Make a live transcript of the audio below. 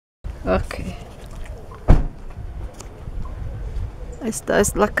Ok. Esta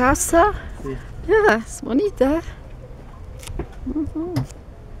es la casa. Sí. Ya, es bonita.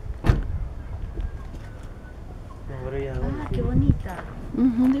 Ah, qué bonita.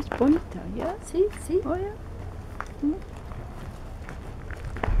 Es bonita, ¿ya? Sí, sí. Oh, ya.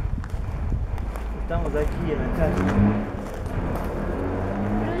 Estamos aquí en la casa.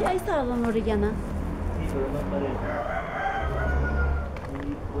 Pero ya estaba Don Orellana. Sí, pero no parece. Y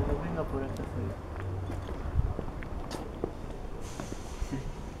cuando venga por acá soy.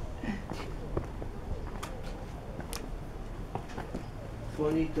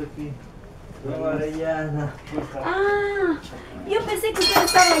 Bonito aquí. Don Orellana. Ah, yo pensé que usted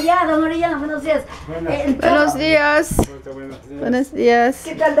estaba allá, Don Orellana. Buenos días. Buenos días. Buenos días.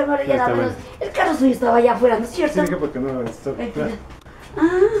 ¿Qué tal, Don Orellana? El carro suyo estaba allá afuera, ¿no es cierto? Sí, porque no está. Ah,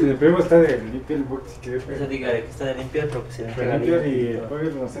 Si le pedimos está de limpiar el box, si quiere. Eso diga de que está de limpiar, pero que se le Para limpiar y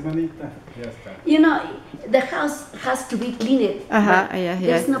después una semanita, ya está. you know, the house has to be cleaned. Ajá, but yeah,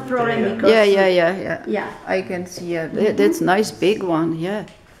 There's yeah. no problem because... Yeah. Yeah. I can see it. That's nice big one, yeah.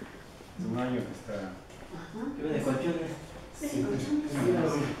 Es un año que está. ¿Qué vende colchones?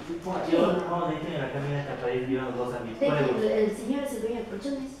 Yo vamos a ir en la camioneta para ir llevando dos amigos. El señor es el dueño de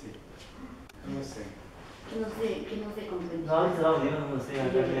colchones. No sé. Que nos dé comprender. No, ahorita vamos llevando en la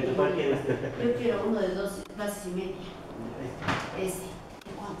camioneta. ¿Cuál quieres? Yo quiero uno de 2 clases y media. Ese.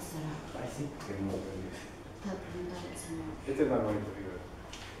 ¿Cuánto será? Ay, sí. Que no lo Está preguntando al señor. Este es normalmente, digo.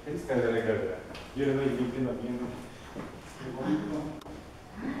 Este está de la carrera. Yo le doy limpiando bien. Qué bonito.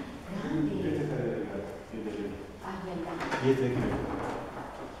 Este está de la carrera. Ah, verdad. Y este de aquí.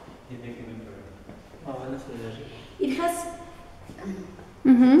 Y este de aquí no hay problema. Ah, bueno, eso de arriba. It has...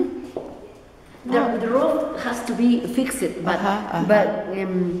 Mm-hmm. The roof has to be fixed, but... Ajá. But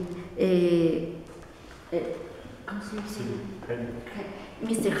 ¿cómo se dice?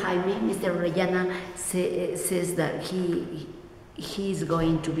 Mr. Jaime, Mr. Orellana says that he is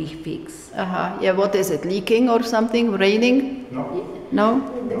going to be fixed. Yeah, what is it? Leaking or something? Raining? No. No?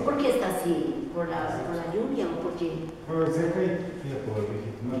 ¿Por qué está así? ¿Por la lluvia o por qué? Pues se cae. Ya puedo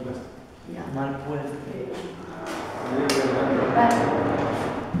decir, no pasa. Ya. Mal pues.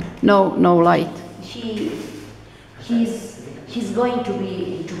 No light. He's going to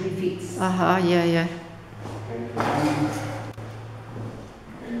be fixed. Yeah.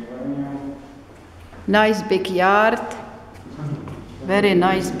 Nice big yard. Very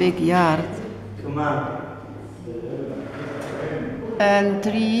nice big yard. Come on. And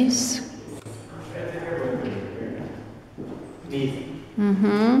trees. Easy.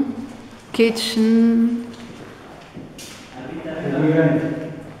 Kitchen.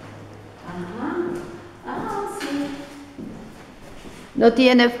 Ah, sí. ¿No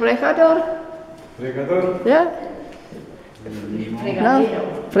tiene fregador? Fregador. Yeah? No.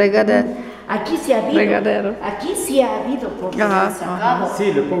 Fregadero. Aquí sí ha habido. Fregadero. Aquí sí ha habido porque lo Ajá, han sacado.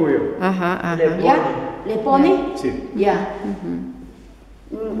 Sí, lo pongo yo. Ajá. ¿Ya? ¿Le pone? Sí. Ya.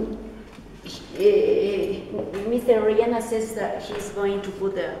 Mr. Orellana says that he's going to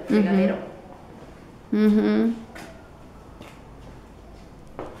put the fregadero.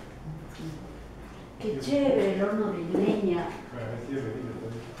 Qué chévere el horno de leña.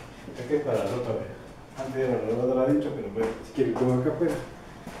 Es que es para la ropa. Antes era la lavadora, ha dicho, pero bueno, si quiere como acá pues,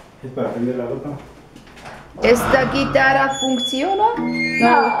 es para prender la ropa. ¿Esta guitarra funciona?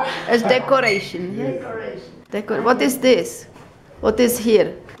 No. Es decoration. Yeah. Decoration. What is this? What is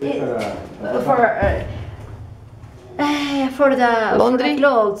here? Es para For the Laundry? for the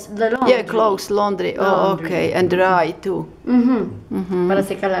clothes, the laundry. Yeah, clothes, laundry. Oh, Laundry. okay. And dry too. Para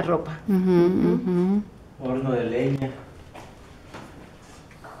secar la ropa. Horno de leña.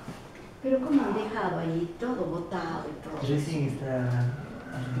 Pero como han dejado ahí todo botado y todo. Recién está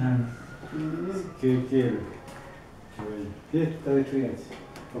arreglando. ¿Qué quiere? ¿Qué está destruyendo?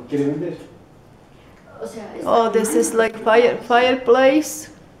 ¿O quiere vender? O sea, Oh, this is like fireplace.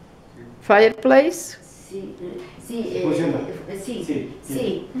 Fireplace. Sí, sí, ¿Funciona? sí, Sí.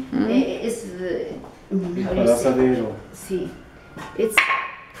 sí. Es Para asadero. sí. It's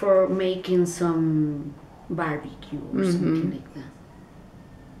for making some barbecue or something like that.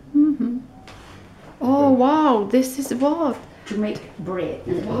 Oh, wow. This is what? To make bread.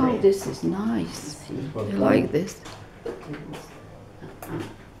 Wow, this is nice. Sí. I like this.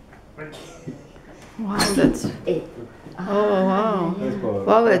 Wow, that's. Eh, Oh, wow. Es por-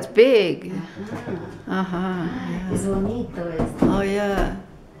 Wow, that's big. es bonito esto. Oh, yeah.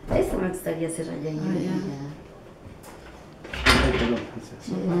 Esto me gustaría hacer allá en Iberia. Ay, perdón, dice.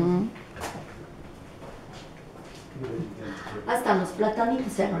 Hasta los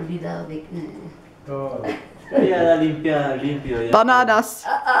platanitos se han olvidado de... Todo. Ella da limpio. Ya. Bananas.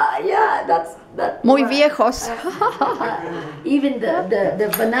 Yeah, that's that. Muy viejos. Even the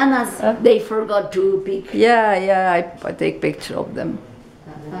bananas, they forgot to pick. Yeah, I take picture of them.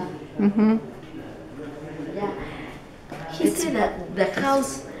 Yeah. He said that the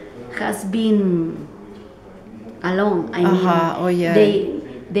house has been alone. I mean, Oh, yeah.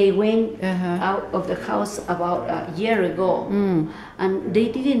 they went Uh-huh. out of the house about a year ago, and they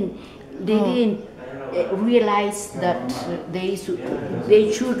didn't realize that they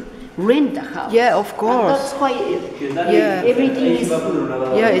should rent the house. Yeah, of And course. that's why Yeah. everything is.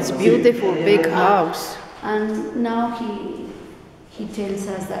 Yeah, it's beautiful big house. And now he tells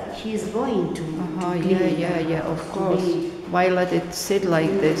us that he's going to. Oh, clean yeah, of to course. be- Why let it sit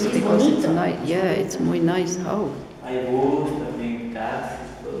like this? It's Because it's bonito. nice. Yeah, it's muy nice house. Hay bus, también casas,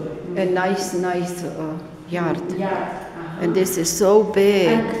 todo. A nice yard. Yeah. And this is so big.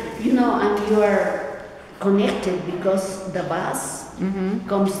 And you know, and you are connected because the bus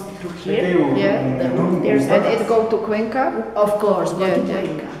comes through here. Yeah. There's And it go to Cuenca? of course, go Yeah, to yeah.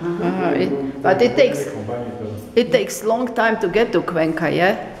 Cuenca. Uh-huh. But it takes long time to get to Cuenca,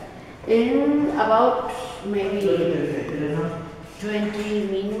 yeah? In about maybe 20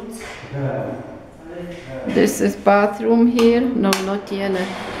 minutes. This is bathroom here. No, not tiene.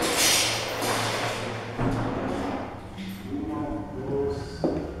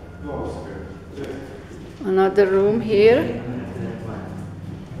 Another room here.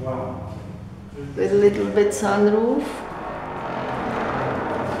 With a little bit sunroof.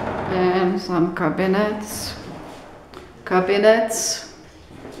 And some cabinets.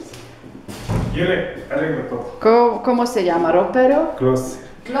 Quiere, arreglo todo. ¿Cómo se llama? ¿Ropero? Close.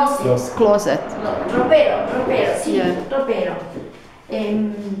 Closet. Closet. Ropero, sí, Yeah. ropero.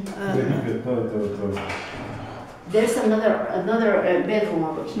 Limpio todo. There's another bedroom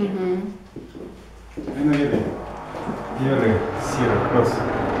over here. Bueno, yo le cierro, close.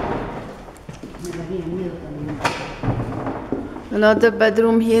 Me daría miedo también. Another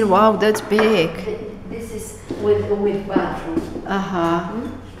bedroom here. Wow, that's big. This is with bathroom.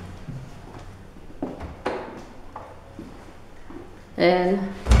 And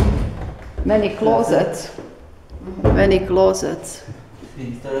many closets. Many closets.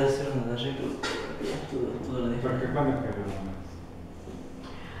 Sí, esta debe ser un arreglo. Todo lo ¿Para dejo. qué van a querer?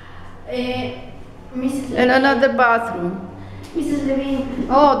 Mrs. And another bathroom. Mrs. Levine.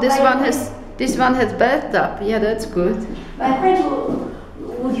 Oh, this by one the way, has bathtub. Yeah, that's good. When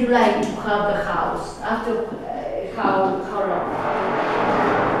would you like to have the house? After how long?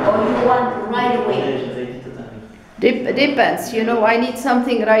 Or you want right away? Depends. You know, I need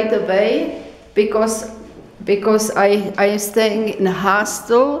something right away because I am staying in a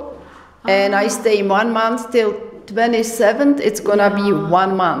hostel and I stay 1 month till 27th. It's gonna be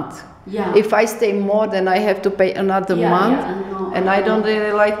 1 month. Yeah. If I stay more, then I have to pay another Yeah, month, yeah, I know, and I I don't know.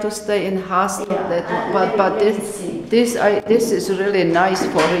 really like to stay in hostel. Yeah, But let me see. this is really nice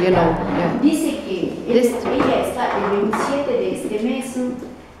for Yeah. Dice que This- ella está el 27 de este mes,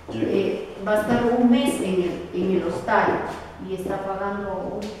 va a estar un mes en el hostal y está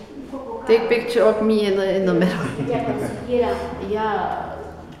pagando un poco caro. Take picture of me in the middle. Ella considera, ya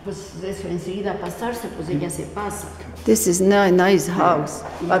pues eso enseguida pasarse, pues ella se pasa. This is nice house,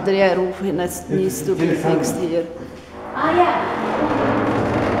 but the roof needs to be fixed here. Ah, yeah.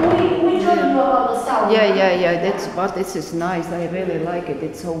 We told you about the sauna. But this is nice. I really like it.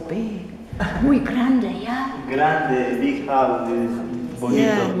 It's so big. Muy grande, yeah. Grande, big house, bonito.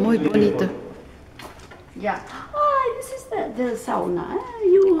 Yeah, muy bonito. Yeah. Oh, this is the sauna.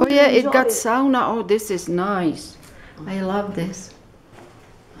 You Oh yeah, it enjoy got sauna. Oh, this is nice. I love this.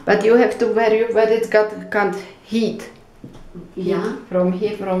 But you have to where it's got heat. Yeah. From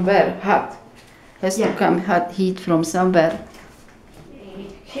here, from where? Hot. Has Yeah. to come hot heat from somewhere.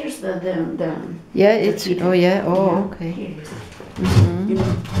 Here's the Yeah, it's. heater. Oh yeah. Oh okay. Here it is. Mm-hmm. You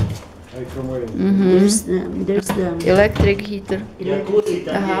know, Ay, cómo es. there's the Electric heater. Jacuzzi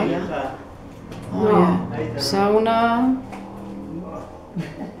también, Ajá. ya. Oh No. yeah. Sauna.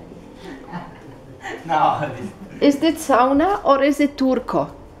 No, Is it sauna or is it turco?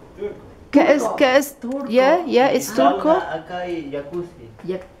 ¿Qué es? Turco. Yeah, it's turco. sauna, acá hay jacuzzi.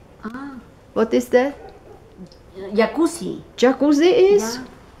 What is that? Jacuzzi. Jacuzzi is? Yeah.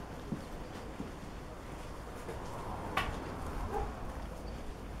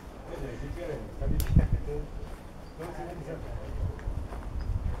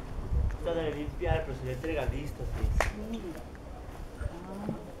 Trata de limpiar, pero se le entrega listo, sí.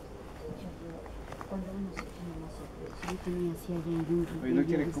 Oye, ¿no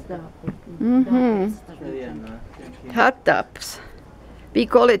quiere coca? Mhm. Está bien, ¿no? Hot tubs. We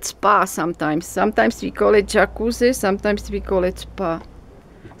call it spa sometimes. Sometimes we call it jacuzzi, sometimes we call it spa.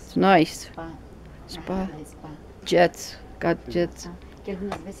 It's nice. Spa. Spa. Ajá, spa. Jets. Got jets. Que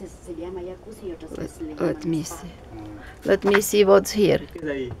algunas veces se llama jacuzzi y otras veces le Let llaman me spa. see. Let me see what's here. ¿Qué es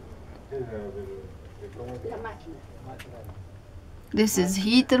ahí? La máquina. This is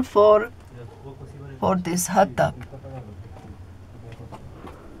heater for this hot tub.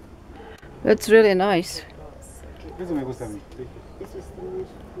 That's really nice. Eso me gusta a mí. Eso es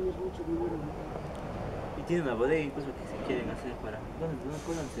tener mucho dinero. Y tiene una bodega incluso que se quieren hacer para... ¿Dónde?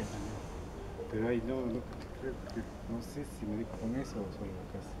 Pero ahí no sé si me dijo con eso o solo la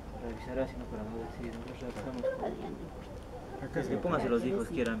casa. Revisará, sino para no decir. Nosotros estamos... Acá Que pónganse los hijos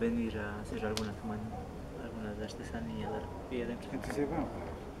quieran venir a hacer algunas artesanías, dar pie adentro. Entonces vamos.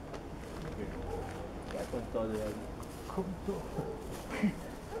 Ya con todo ahí. Con todo.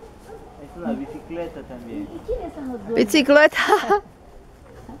 Es una bicicleta también. ¿Y quiénes son los dueños? Bicicleta.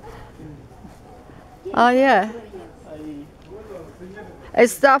 Oh yeah. Ahí.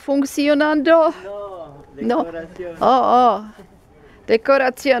 ¿Está funcionando? No, decoración. Oh.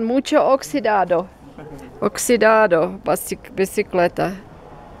 Decoración, mucho oxidado. Oxidado, bicicleta.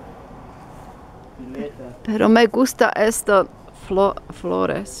 Pileta. Pero me gusta esto,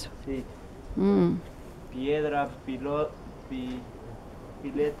 flores. Sí. Mm, Piedra, pileta.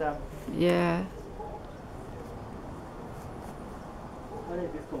 yeah. Parece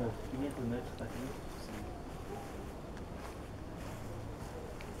que es como 500 metros aquí.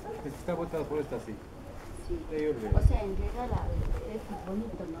 Está botado por esta así. Sí. Ahí yo veo. O sea, en realidad es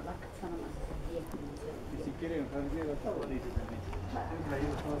bonito, ¿no? La casa nomás es vieja. Y si quieren, también está bonito también. Ahí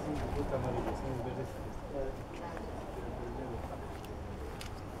son así, puta madre, que son verdes.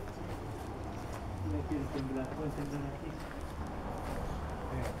 No quiero temblar, pueden temblar aquí.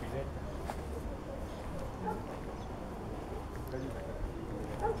 Pileta.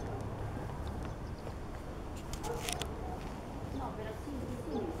 No, pero sí.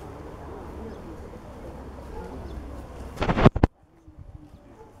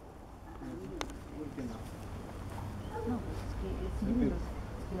 No, es que es lindo. Es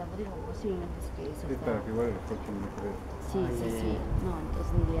que la bodega posiblemente es que eso Es está... para que guarde los coches mejor. Sí. No,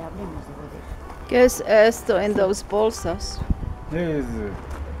 entonces ni le hablemos de bodega. ¿Qué es esto en dos bolsas? Es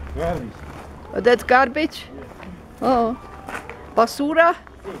garbage. That garbage? Oh. Basura?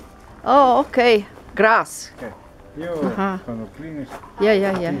 Oh, okay. Grass. Yo, Ajá. cuando cleanes,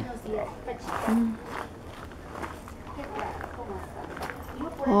 Yeah. Buenos días, Pachita. ¿Qué tal? ¿Cómo está? Yo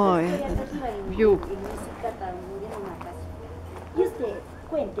por Oh, acá yeah. estoy acá arriba en View. bicicleta, viendo una casa. Y usted,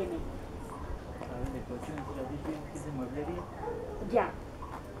 cuénteme. A ver, decoraciones, las diferentes de mueblería. Ya.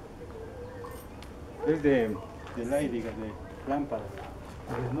 es de light, diga, de lámparas.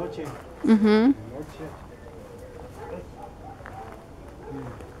 De noche, Mhm. de noche.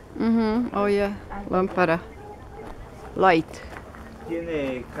 Oh yeah. Lámpara. Light.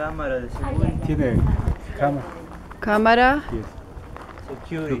 Tiene cámara de seguridad. Tiene cama. Cámara. Yes.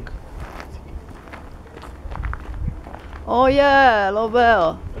 Security. Oh yeah, lo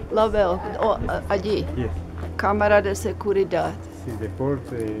veo. Oh, allí. Yes. Cámara de seguridad. Sí,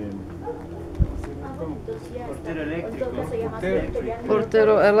 deporte. Portero eléctrico.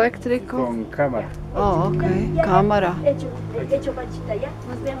 Portero eléctrico. Con cámara. Oh, okay. Cámara. Hecho, Pachita, ya.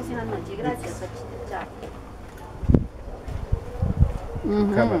 Nos vemos en la noche. Gracias, Pachita. Chao.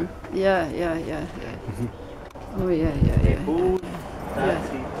 Cámara. Yeah. Oh yeah. Bus,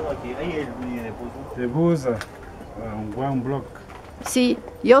 taxi, todo aquí. Ahí el línea de bus. De bus, one block. Sí,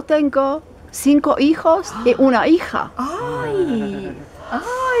 yo tengo 5 hijos y una hija.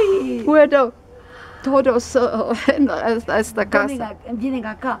 ¡Ay! Puedo todos en esta casa. Vienen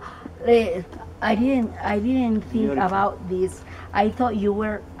acá. I didn't think about this. I thought you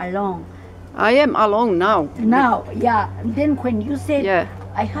were alone. I am alone now. Now, yeah. Then when you said, Yeah.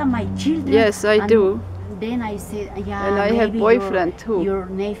 I have my children. Yes, I and do. Then I said, yeah. And I have maybe boyfriend too. Your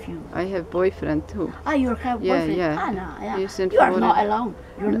nephew. I have boyfriend too. Ah, you have Yeah, boyfriend. yeah. Ah, no, yeah. He's in You are Florida. not alone.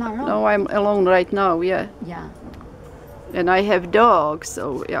 You're not alone. No, I'm alone right now. Yeah, Yeah. and I have dogs.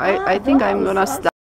 So yeah, I think I'm dogs. gonna stop.